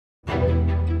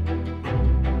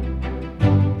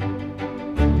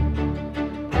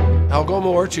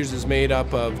Algoma Orchards is made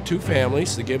up of two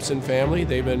families, the Gibson family.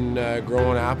 They've been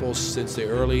growing apples since the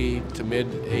early to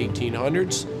mid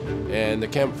 1800s. And the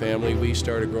Kemp family, we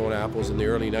started growing apples in the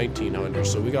early 1900s.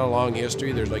 So we got a long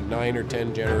history. There's like 9 or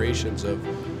 10 generations of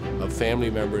family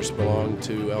members belong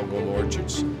to Algoma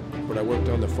Orchards. But I worked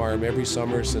on the farm every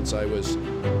summer since I was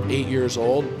 8 years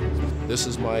old. This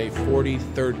is my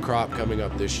 43rd crop coming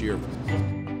up this year.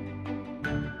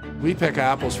 We pick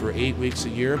apples for 8 weeks a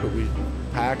year, but we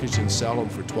package and sell them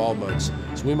for 12 months.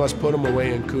 So we must put them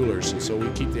away in coolers. And so we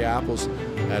keep the apples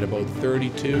at about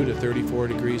 32 to 34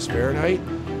 degrees Fahrenheit.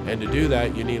 And to do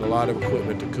that, you need a lot of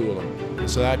equipment to cool them. And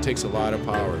so that takes a lot of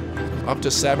power. Up to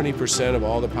 70% of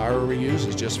all the power we use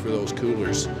is just for those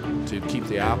coolers to keep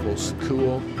the apples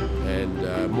cool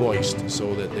and moist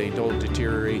so that they don't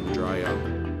deteriorate and dry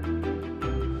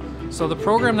out. So the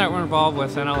program that we're involved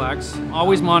with, Enel X,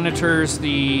 always monitors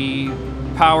the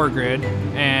power grid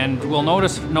and will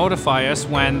notify us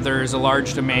when there's a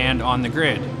large demand on the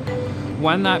grid.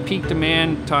 When that peak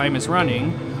demand time is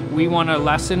running, we want to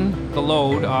lessen the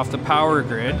load off the power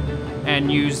grid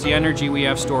and use the energy we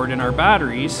have stored in our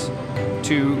batteries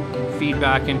to feed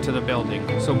back into the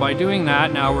building. So by doing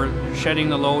that, now we're shedding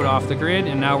the load off the grid,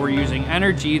 and now we're using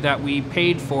energy that we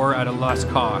paid for at a less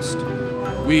cost.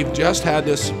 We've just had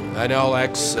this Enel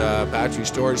X battery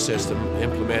storage system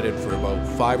implemented for about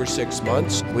 5 or 6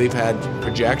 months. We've had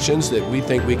projections that we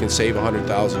think we can save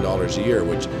 $100,000 a year,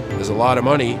 which is a lot of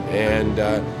money, and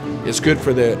it's good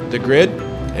for the grid,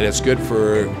 and it's good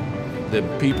for the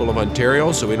people of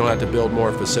Ontario, so we don't have to build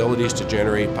more facilities to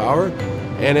generate power,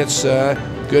 and it's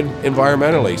good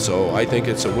environmentally. So I think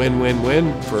it's a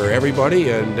win-win-win for everybody,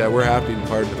 and we're happy to be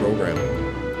part of the program.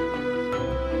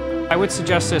 I would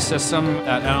suggest this system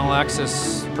that Enel X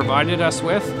has provided us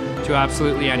with to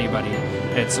absolutely anybody.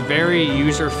 It's very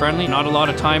user-friendly, not a lot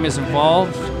of time is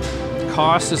involved. The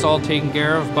cost is all taken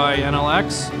care of by Enel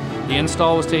X. The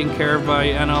install was taken care of by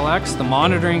Enel X. The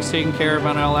monitoring is taken care of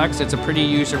by Enel X. It's a pretty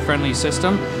user-friendly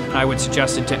system. I would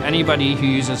suggest it to anybody who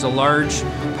uses a large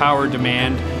power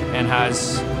demand and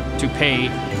has to pay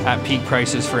at peak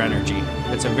prices for energy.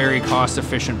 It's a very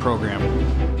cost-efficient program.